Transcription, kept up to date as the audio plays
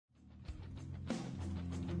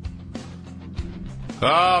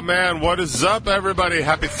Oh, man, what is up, everybody?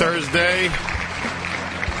 Happy Thursday.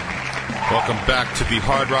 Welcome back to the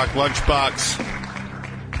Hard Rock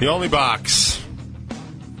Lunchbox. The only box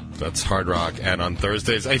that's Hard Rock. And on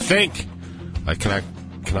Thursdays, I think, I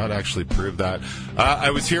cannot actually prove that. I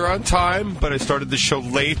was here on time, but I started the show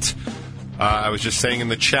late. I was just saying in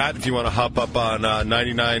the chat, if you want to hop up on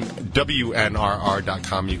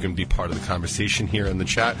 99WNRR.com, you can be part of the conversation here in the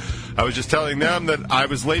chat. I was just telling them that I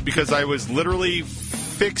was late because I was literally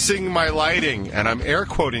fixing my lighting, and I'm air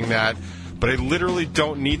quoting that, but I literally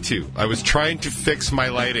don't need to. I was trying to fix my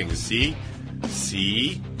lighting. See?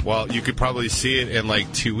 Well, you could probably see it in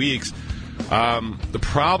like 2 weeks. The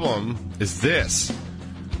problem is this.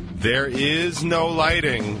 There is no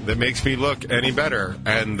lighting that makes me look any better,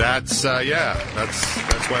 and that's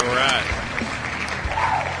where we're at.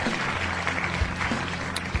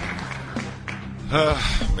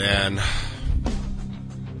 Man.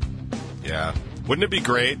 Yeah. Wouldn't it be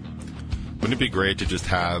great? Wouldn't it be great to just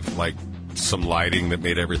have, like, some lighting that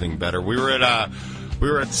made everything better? We were at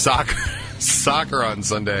soccer on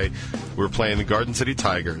Sunday. We were playing the Garden City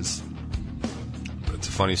Tigers. It's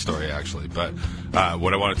a funny story, actually, but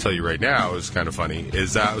what I want to tell you right now is kind of funny.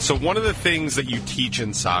 So one of the things that you teach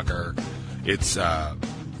in soccer, it's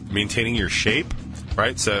maintaining your shape,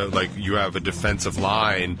 right? So, like, you have a defensive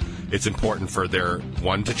line. It's important for their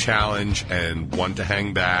one to challenge and one to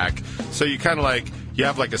hang back. So you kind of you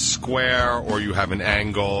have like a square, or you have an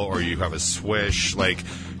angle, or you have a swish, like,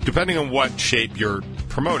 depending on what shape you're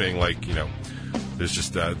promoting, there's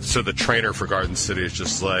just, so the trainer for Garden City is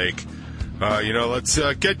just like, let's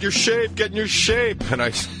get in your shape. And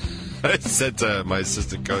I said to my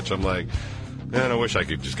assistant coach, I'm like, man, I wish I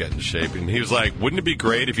could just get in shape. And he was like, wouldn't it be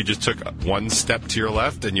great if you just took one step to your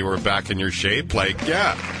left and you were back in your shape? Like,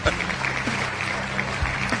 yeah.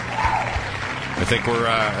 I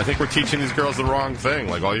think we're teaching these girls the wrong thing.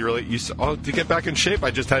 Like, to get back in shape, I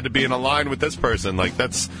just had to be in a line with this person. Like,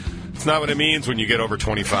 it's not what it means when you get over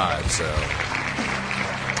 25. So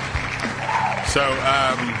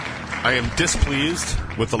I am displeased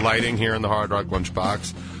with the lighting here in the Hard Rock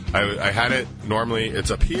Lunchbox. I had it, normally it's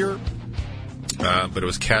up here, but it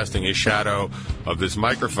was casting a shadow of this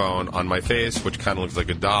microphone on my face, which kind of looks like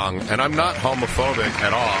a dong. And I'm not homophobic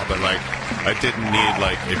at all, but, I didn't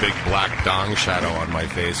need, a big black dong shadow on my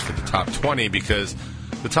face for the top 20, because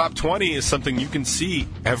the top 20 is something you can see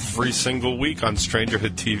every single week on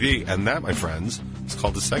Strangerhood TV. And that, my friends, is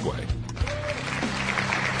called a segue.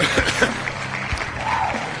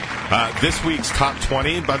 This week's top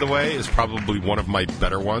 20, by the way, is probably one of my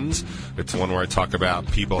better ones. It's one where I talk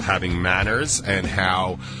about people having manners and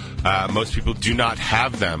how most people do not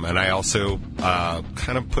have them. And I also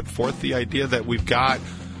kind of put forth the idea that we've got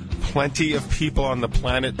plenty of people on the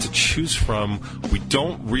planet to choose from. We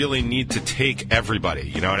don't really need to take everybody.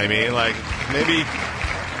 You know what I mean? Like, maybe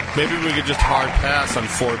we could just hard pass on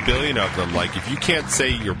 4 billion of them. Like, if you can't say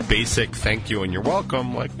your basic thank you and you're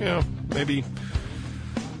welcome, maybe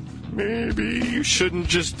you shouldn't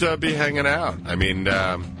just be hanging out. I mean,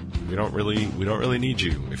 we don't really need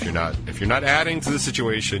you. If you're not adding to the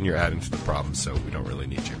situation, you're adding to the problem. So we don't really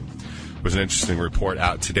need you. There was an interesting report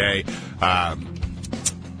out today,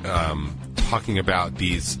 talking about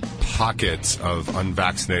these pockets of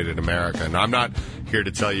unvaccinated America. And I'm not here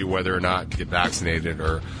to tell you whether or not to get vaccinated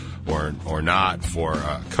or not for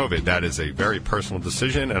COVID. That is a very personal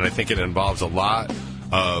decision, and I think it involves a lot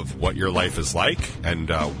of what your life is like and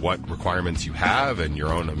what requirements you have and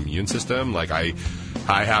your own immune system. Like, I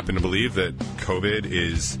happen to believe that COVID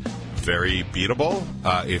is very beatable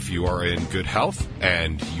if you are in good health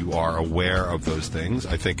and you are aware of those things.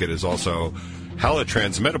 I think it is also hella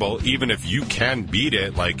transmittable, even if you can beat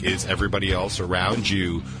it. Like, is everybody else around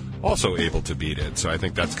you also able to beat it? So I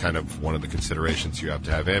think that's kind of one of the considerations you have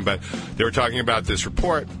to have in. But they were talking about this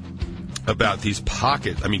report about these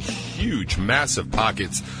pockets, huge, massive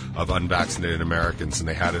pockets of unvaccinated Americans, and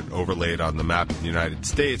they had it overlaid on the map of the United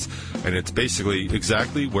States, and it's basically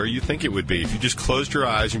exactly where you think it would be. If you just closed your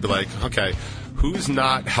eyes and be like, okay, who's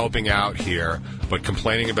not helping out here but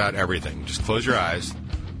complaining about everything? Just close your eyes,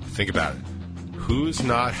 think about it. Who's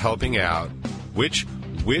not helping out? Which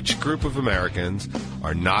group of Americans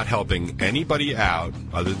are not helping anybody out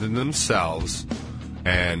other than themselves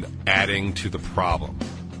and adding to the problem?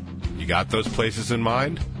 You got those places in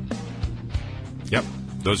mind? Yep,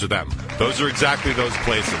 those are them. Those are exactly those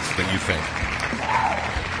places that you think.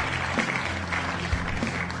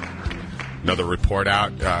 Another report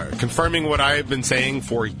out confirming what I've been saying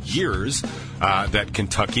for years, that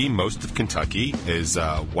Kentucky, most of Kentucky, is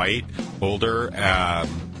white, older,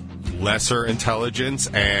 lesser intelligence,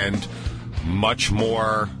 and much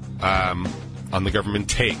more on the government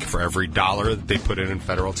take. For every dollar that they put in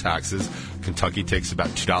federal taxes, Kentucky takes about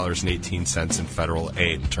 $2.18 in federal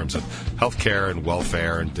aid in terms of health care and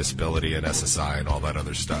welfare and disability and SSI and all that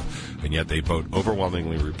other stuff. And yet they vote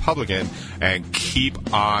overwhelmingly Republican and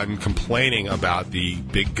keep on complaining about the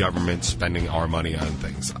big government spending our money on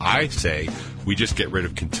things. I say we just get rid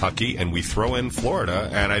of Kentucky and we throw in Florida,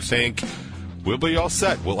 and I think we'll be all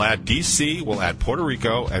set. We'll add D.C., we'll add Puerto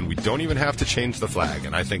Rico, and we don't even have to change the flag.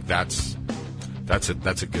 And I think that's a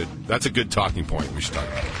good talking point we should talk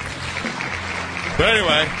about. But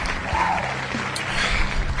anyway,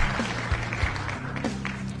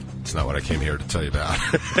 it's not what I came here to tell you about.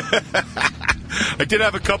 I did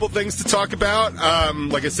have a couple things to talk about.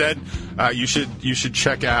 Like I said, you should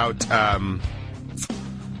check out.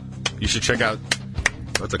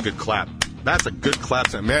 That's a good clap. That's a good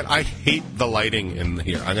clap. Man, I hate the lighting in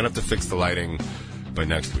here. I'm gonna have to fix the lighting by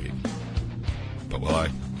next week. But will I?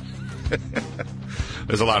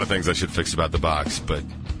 There's a lot of things I should fix about the box, but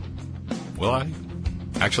will I?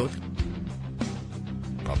 Actually?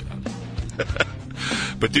 Probably not.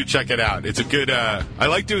 But do check it out. It's a good, I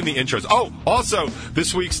like doing the intros. Oh, also,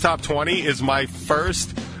 this week's Top 20 is my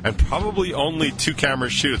first and probably only 2-camera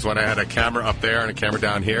shoots when I had a camera up there and a camera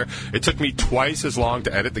down here. It took me twice as long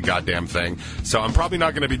to edit the goddamn thing. So I'm probably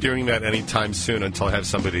not going to be doing that anytime soon until I have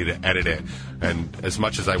somebody to edit it. And as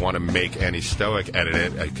much as I want to make Annie Stoic edit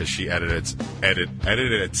it, because she edits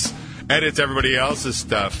everybody else's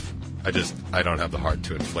stuff, I don't have the heart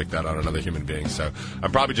to inflict that on another human being. So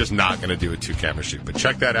I'm probably just not going to do a 2-camera shoot. But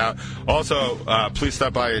check that out. Also, please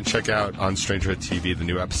stop by and check out on Strangerhood TV the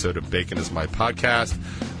new episode of Bacon Is My Podcast.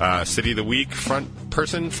 City of the Week front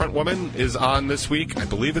woman is on this week. I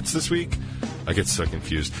believe it's this week. I get so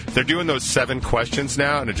confused. They're doing those 7 questions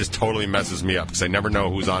now, and it just totally messes me up because I never know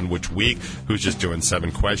who's on which week, who's just doing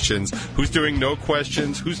 7 questions, who's doing no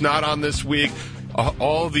questions, who's not on this week.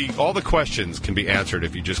 All the questions can be answered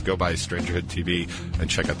if you just go by Strangerhood TV and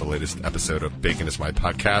check out the latest episode of Bacon Is My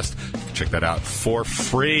Podcast. You can check that out for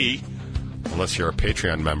free, unless you're a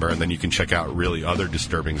Patreon member, and then you can check out really other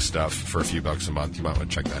disturbing stuff for a few bucks a month. You might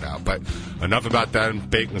want to check that out. But enough about that.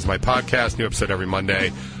 Bacon Is My Podcast, new episode every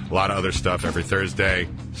Monday. A lot of other stuff every Thursday.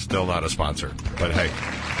 Still not a sponsor. But hey,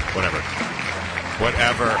 whatever.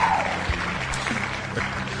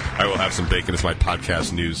 I will have some Bacon Is My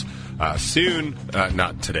Podcast news soon.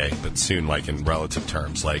 Not today, but soon, like in relative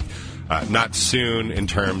terms. Like, not soon in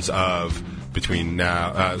terms of between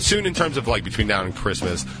now, soon in terms of like between now and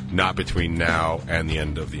Christmas, not between now and the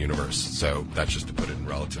end of the universe. So that's just to put it in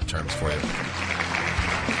relative terms for you.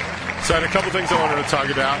 So I had a couple things I wanted to talk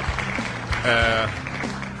about.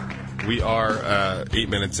 We are 8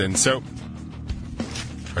 minutes in, so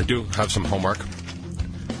I do have some homework.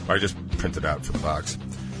 I just printed out for the box.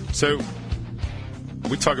 So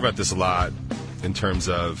we talk about this a lot in terms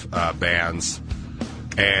of bands,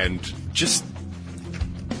 and just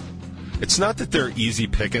it's not that they're easy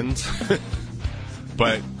pickings,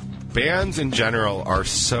 but bands in general are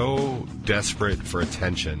so desperate for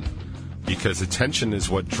attention because attention is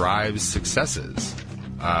what drives successes.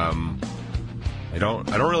 I don't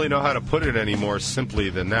really know how to put it any more simply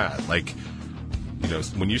than that. Like, you know,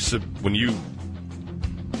 when you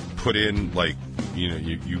put in, like, you know,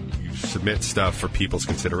 you submit stuff for people's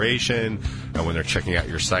consideration, and when they're checking out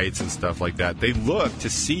your sites and stuff like that, they look to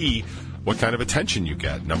see what kind of attention you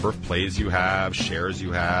get, number of plays you have, shares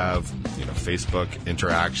you have, you know, Facebook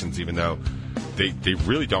interactions, even though they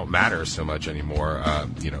really don't matter so much anymore.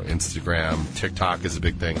 You know, Instagram, TikTok is a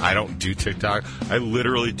big thing. I don't do TikTok. I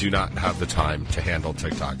literally do not have the time to handle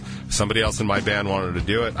TikTok. If somebody else in my band wanted to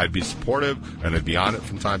do it, I'd be supportive, and I'd be on it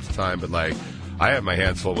from time to time, but like, I have my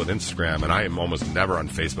hands full with Instagram, and I am almost never on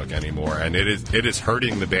Facebook anymore, and it is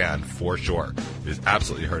hurting the band for sure. It is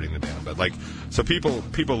absolutely hurting the band. But like, so people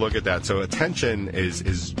look at that. So attention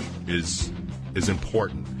is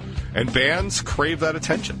important, and bands crave that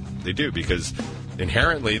attention. They do, because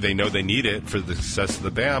inherently they know they need it for the success of the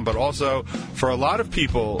band, but also for a lot of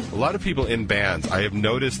people in bands, I have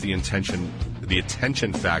noticed the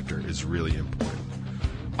attention factor is really important.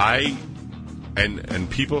 And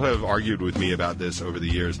people have argued with me about this over the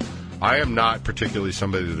years. I am not particularly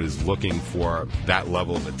somebody that is looking for that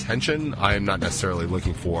level of attention. I am not necessarily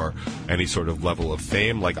looking for any sort of level of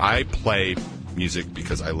fame. Like, I play music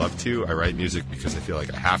because I love to. I write music because I feel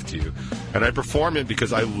like I have to. And I perform it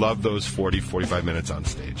because I love those 40, 45 minutes on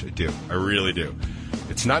stage. I do. I really do.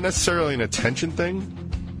 It's not necessarily an attention thing,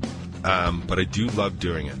 but I do love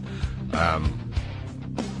doing it.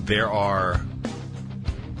 There are,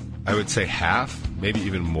 I would say half, maybe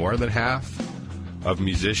even more than half, of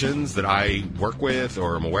musicians that I work with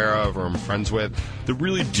or am aware of or am friends with that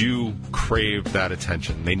really do crave that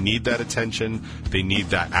attention. They need that attention. They need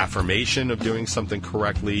that affirmation of doing something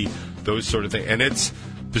correctly, those sort of things. And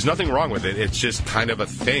there's nothing wrong with it. It's just kind of a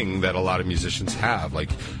thing that a lot of musicians have.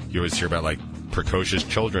 Like, you always hear about, like, precocious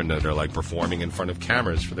children that are, like, performing in front of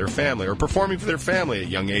cameras for their family or performing for their family at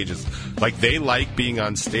young ages. Like, they like being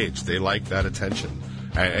on stage. They like that attention.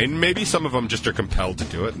 And maybe some of them just are compelled to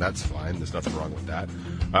do it, and that's fine. There's nothing wrong with that.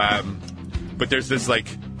 But there's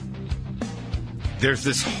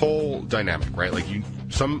this whole dynamic, right? Like,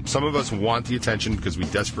 some of us want the attention because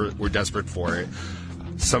we're desperate for it.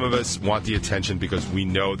 Some of us want the attention because we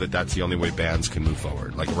know that that's the only way bands can move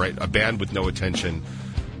forward. Like, right, a band with no attention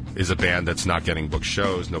is a band that's not getting booked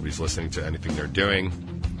shows. Nobody's listening to anything they're doing.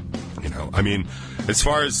 You know, I mean, as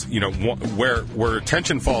far as, you know, where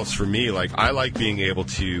attention falls for me, like, I like being able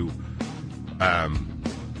to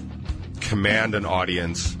command an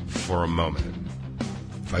audience for a moment.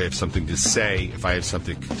 If I have something to say, if I have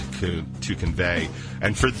something to convey,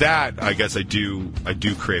 and for that, I guess I do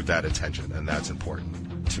crave that attention, and that's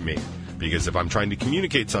important to me. Because if I'm trying to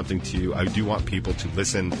communicate something to you, I do want people to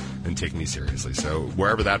listen and take me seriously. So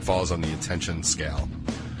wherever that falls on the attention scale,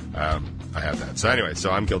 I have that. So anyway,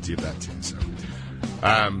 so I'm guilty of that too. So,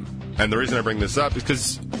 and the reason I bring this up is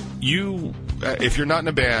because if you're not in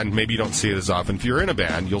a band, maybe you don't see it as often. If you're in a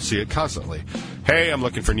band, you'll see it constantly. Hey, I'm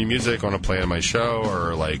looking for new music. I want to play on my show,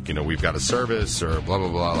 or, like, you know, we've got a service, or blah blah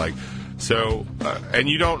blah. Like, so, and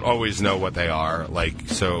you don't always know what they are. Like,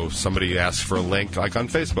 so somebody asks for a link, like on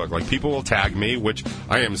Facebook. Like, people will tag me, which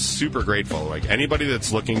I am super grateful. Like, anybody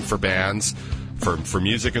that's looking for bands. For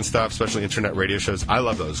music and stuff, especially internet radio shows, I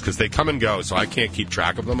love those because they come and go, so I can't keep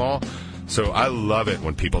track of them all. So I love it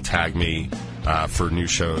when people tag me for new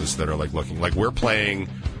shows that are, like, looking. Like, we're playing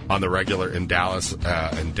on the regular in Dallas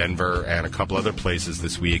and Denver and a couple other places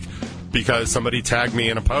this week because somebody tagged me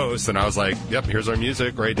in a post, and I was like, yep, here's our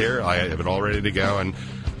music right here. I have it all ready to go. And,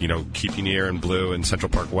 you know, Keep You Near and Blue and Central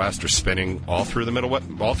Park West are spinning all through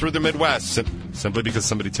the Midwest simply because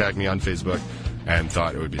somebody tagged me on Facebook and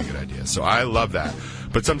thought it would be a good idea. So I love that.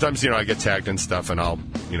 But sometimes, you know, I get tagged in stuff and I'll,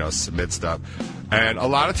 you know, submit stuff. And a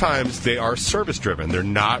lot of times they are service driven. They're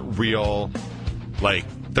not real, like,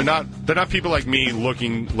 they're not people like me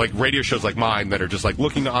looking, like radio shows like mine that are just, like,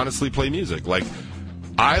 looking to honestly play music. Like,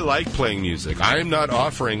 I like playing music. I am not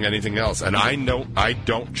offering anything else. And I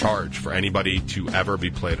don't charge for anybody to ever be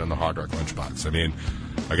played on the Hard Rock Lunchbox. I mean,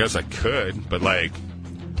 I guess I could, but, like,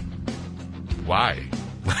 why?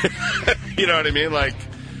 You know what I mean? Like,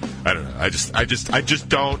 I don't know. I just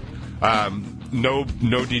don't. No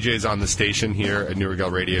DJs on the station here at New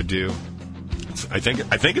Regal Radio do. I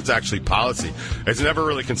think it's actually policy. It's never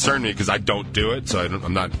really concerned me because I don't do it, so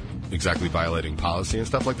I'm not exactly violating policy and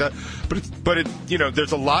stuff like that. But it, you know,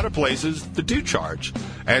 there's a lot of places that do charge,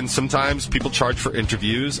 and sometimes people charge for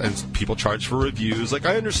interviews and people charge for reviews. Like,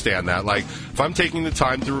 I understand that. Like, if I'm taking the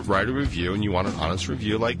time to write a review and you want an honest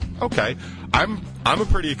review, like, okay, I'm a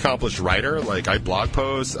pretty accomplished writer. Like, I blog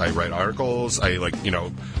posts, I write articles, I, like, you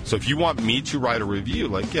know, so if you want me to write a review,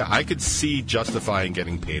 like, yeah, I could see justifying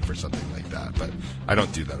getting paid for something like that, but I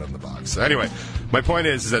don't do that on the box. So anyway, my point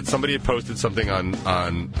is that somebody had posted something on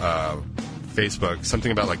Facebook,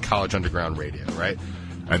 something about, like, College Underground Radio, right?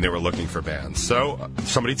 And they were looking for bands. So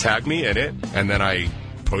somebody tagged me in it, and then I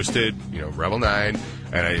posted, you know, Rebel 9,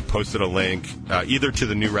 and I posted a link either to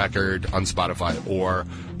the new record on Spotify or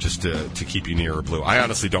just to Keep You Near or Blue. I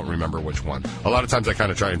honestly don't remember which one. A lot of times I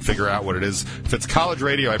kind of try and figure out what it is. If it's college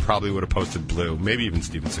radio, I probably would have posted Blue, maybe even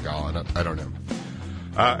Steven Seagal. I don't know.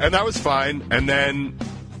 And that was fine. And then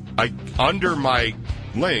under my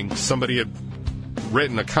link, somebody had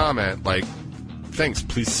written a comment like, thanks,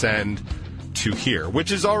 please send to here,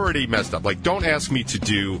 which is already messed up. Like, don't ask me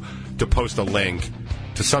to post a link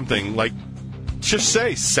to something. Like, just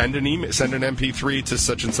say, send an email, send an MP3 to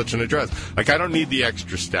such and such an address. Like, I don't need the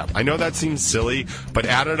extra step. I know that seems silly, but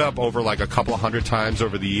add it up over, like, a couple hundred times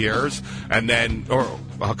over the years, and then, or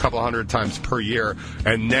a couple hundred times per year,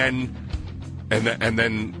 and then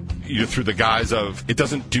you, through the guise of, it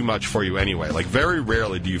doesn't do much for you anyway. Like, very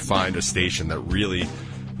rarely do you find a station that really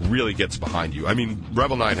gets behind you. I mean,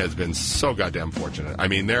 Rebel 9 has been so goddamn fortunate. I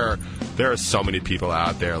mean, there are so many people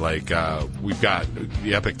out there. Like, we've got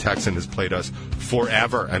the Epic Texan has played us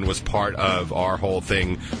forever and was part of our whole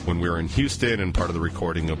thing when we were in Houston and part of the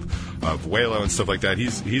recording of Waylo and stuff like that.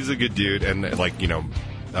 He's a good dude. And, like, you know,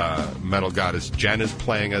 Metal Goddess Jen is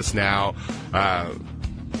playing us now.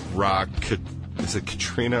 Is it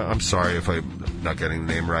Katrina? I'm sorry if I'm not getting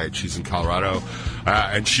the name right. She's in Colorado,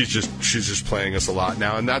 and she's just playing us a lot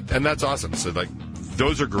now, and that's awesome. So, like,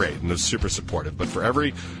 those are great, and they're super supportive. But for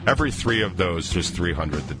every 3 of those, there's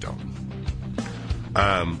 300 that don't.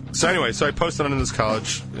 So anyway, so I posted on this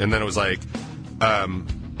college, and then it was like,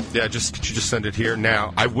 could you just send it here?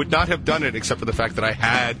 Now, I would not have done it except for the fact that I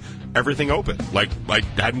had everything open. Like, I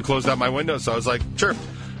hadn't closed out my window, so I was like, sure,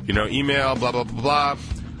 email, blah, blah, blah, blah.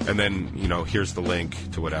 And then, here's the link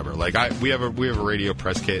to whatever. Like, we have a radio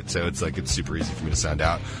press kit, so it's super easy for me to send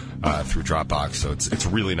out through Dropbox, so it's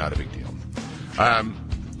really not a big deal.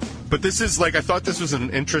 But this is, I thought this was an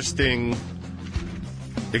interesting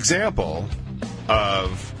example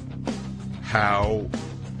of how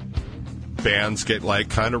bands get,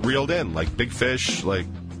 kind of reeled in. Like, Big Fish,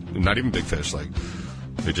 not even Big Fish,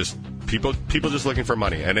 they just, people just looking for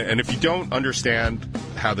money. And if you don't understand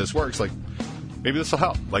how this works, maybe this will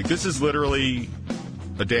help. This is literally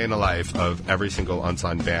a day in the life of every single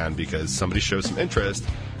unsigned band because somebody shows some interest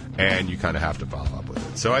and you kind of have to follow up with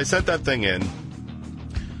it. So I sent that thing in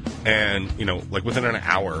and, within an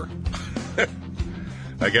hour,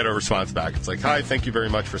 I get a response back. It's like, hi, thank you very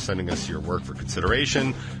much for sending us your work for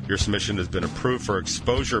consideration. Your submission has been approved for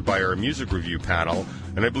exposure by our music review panel,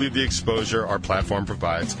 and I believe the exposure our platform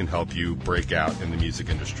provides can help you break out in the music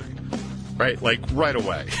industry. Right? Right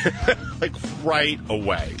away. Right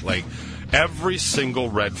away. Every single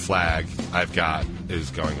red flag I've got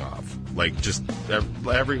is going off. Just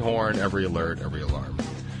every horn, every alert, every alarm.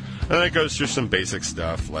 And then it goes through some basic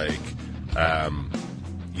stuff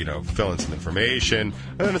fill in some information.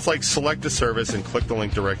 And then it's select a service and click the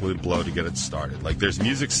link directly below to get it started. There's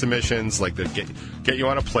music submissions, that get you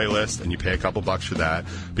on a playlist, and you pay a couple bucks for that.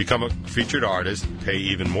 Become a featured artist, pay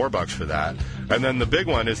even more bucks for that. And then the big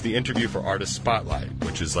one is the interview for Artist Spotlight,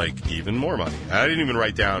 which is even more money. I didn't even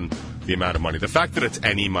write down the amount of money. The fact that it's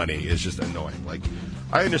any money is just annoying.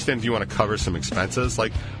 I understand if you want to cover some expenses,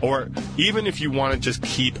 or even if you want to just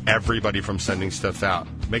keep everybody from sending stuff out,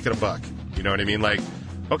 make it $1. You know what I mean?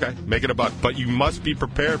 Okay, make it $1. But you must be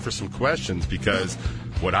prepared for some questions because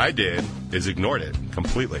what I did is ignored it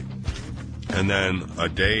completely. And then a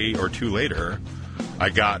day or two later, I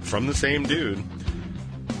got from the same dude,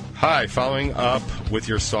 hi, following up with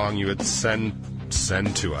your song you had send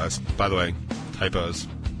to us. By the way, typos,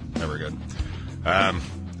 never good.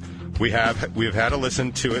 We have had a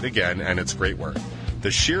listen to it again, and it's great work.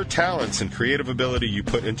 The sheer talents and creative ability you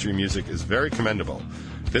put into your music is very commendable.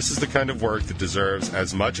 This is the kind of work that deserves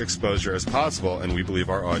as much exposure as possible, and we believe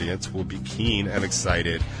our audience will be keen and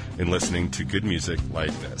excited in listening to good music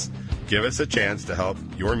like this. Give us a chance to help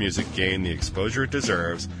your music gain the exposure it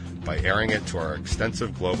deserves by airing it to our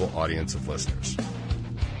extensive global audience of listeners.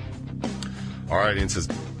 Our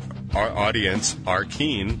audience are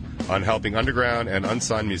keen on helping underground and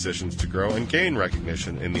unsigned musicians to grow and gain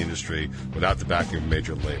recognition in the industry without the backing of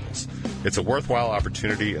major labels. It's a worthwhile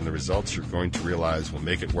opportunity, and the results you're going to realize will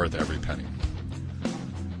make it worth every penny.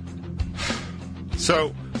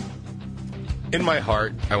 So, in my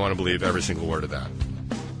heart, I want to believe every single word of that.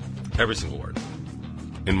 Every single word.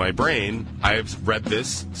 In my brain, I've read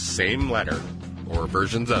this same letter, or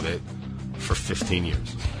versions of it, for 15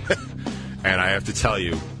 years. And I have to tell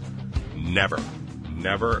you, never,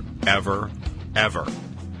 ever, ever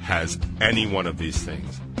has any one of these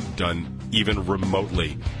things done even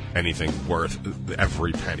remotely anything worth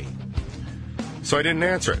every penny. So I didn't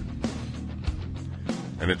answer it.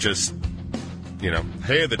 And it just,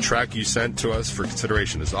 hey, the track you sent to us for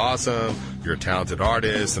consideration is awesome. You're a talented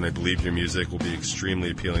artist, and I believe your music will be extremely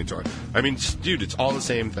appealing to our... I mean, dude, it's all the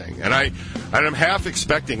same thing. And I'm half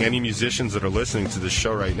expecting any musicians that are listening to this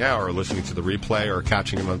show right now or listening to the replay or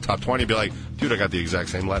catching them on the top 20 be like, dude, I got the exact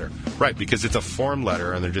same letter. Right, because it's a form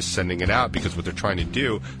letter, and they're just sending it out because what they're trying to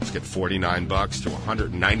do is get $49 to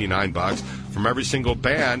 $199 from every single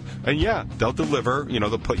band, and yeah, they'll deliver,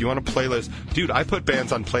 they'll put you on a playlist. Dude, I put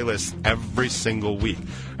bands on playlists every single week,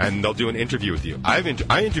 and they'll do an interview with you. I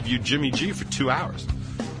interviewed Jimmy G for 2 hours,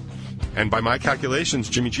 and by my calculations,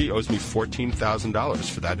 Jimmy G owes me $14,000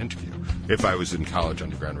 for that interview if I was in college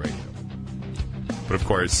underground radio. But of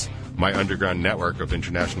course, my underground network of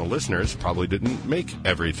international listeners probably didn't make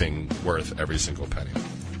everything worth every single penny.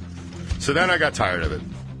 So then I got tired of it.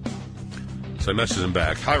 So I messaged him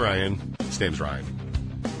back, hi Ryan. His name's Ryan.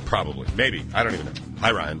 Probably. Maybe. I don't even know.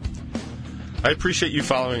 Hi, Ryan. I appreciate you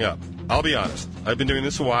following up. I'll be honest. I've been doing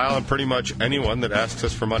this a while, and pretty much anyone that asks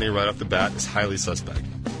us for money right off the bat is highly suspect.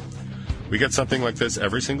 We get something like this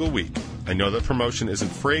every single week. I know that promotion isn't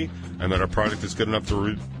free, and that our product is good enough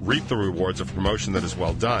to reap the rewards of promotion that is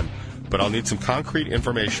well done, but I'll need some concrete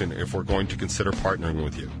information if we're going to consider partnering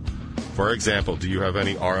with you. For example, do you have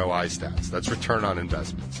any ROI stats? That's return on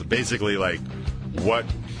investment. So basically, what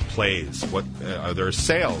plays, what are there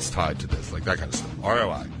sales tied to this, like that kind of stuff.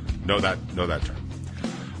 ROI, know that term.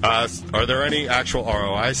 Are there any actual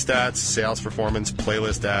ROI stats, sales performance,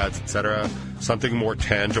 playlist ads, etc.? Something more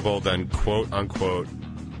tangible than quote-unquote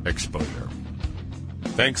exposure.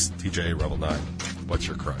 Thanks, TJ Rebel 9. What's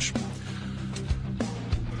your crush?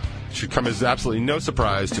 Should come as absolutely no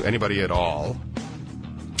surprise to anybody at all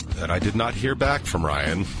that I did not hear back from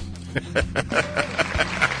Ryan.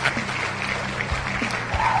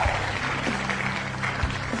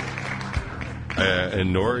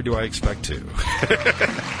 And nor do I expect to.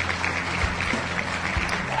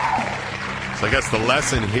 So I guess the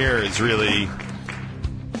lesson here is really,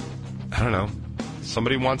 I don't know,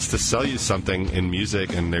 somebody wants to sell you something in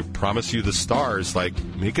music and they promise you the stars, like,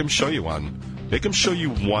 make them show you one. Make them show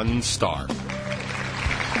you one star.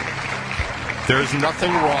 There's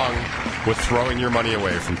nothing wrong with throwing your money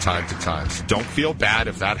away from time to time. So don't feel bad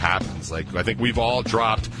if that happens. Like, I think we've all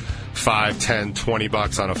dropped $5, $10,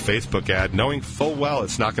 $20 on a Facebook ad, knowing full well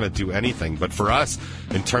it's not going to do anything. But for us,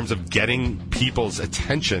 in terms of getting people's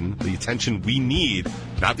attention, the attention we need,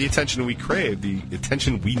 not the attention we crave, the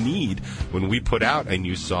attention we need when we put out a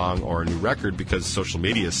new song or a new record, because social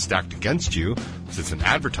media is stacked against you, because it's an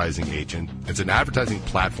advertising agent, it's an advertising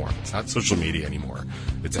platform. It's not social media anymore.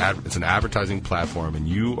 It's an advertising platform, and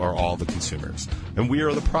you are all the consumers, and we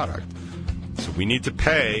are the product. So we need to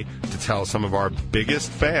pay to tell some of our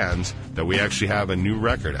biggest fans that we actually have a new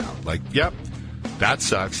record out. Like, yep, that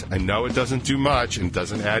sucks. I know it doesn't do much and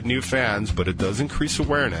doesn't add new fans, but it does increase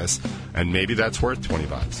awareness, and maybe that's worth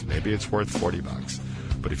 $20. Maybe it's worth $40.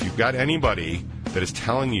 But if you've got anybody that is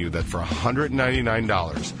telling you that for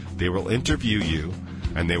 $199 they will interview you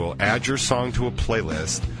and they will add your song to a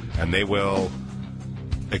playlist and they will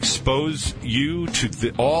expose you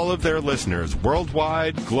to all of their listeners,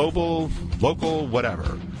 worldwide, global, local,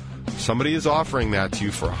 whatever. Somebody is offering that to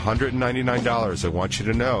you for $199. I want you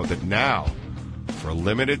to know that now, for a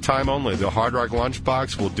limited time only, the Hard Rock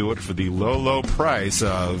Lunchbox will do it for the low, low price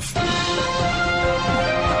of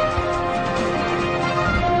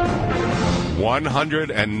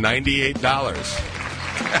 $198.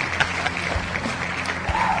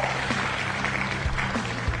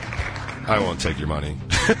 I won't take your money.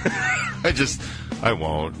 I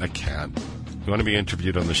won't. I can't. You want to be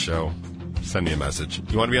interviewed on the show? Send me a message.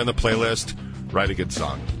 You want to be on the playlist? Write a good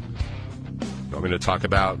song. You want me to talk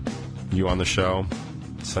about you on the show?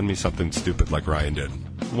 Send me something stupid like Ryan did.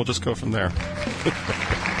 And we'll just go from there.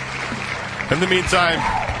 In the meantime,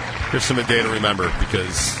 here's some A Day to Remember,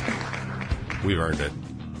 because we've earned it.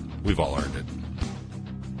 We've all earned it.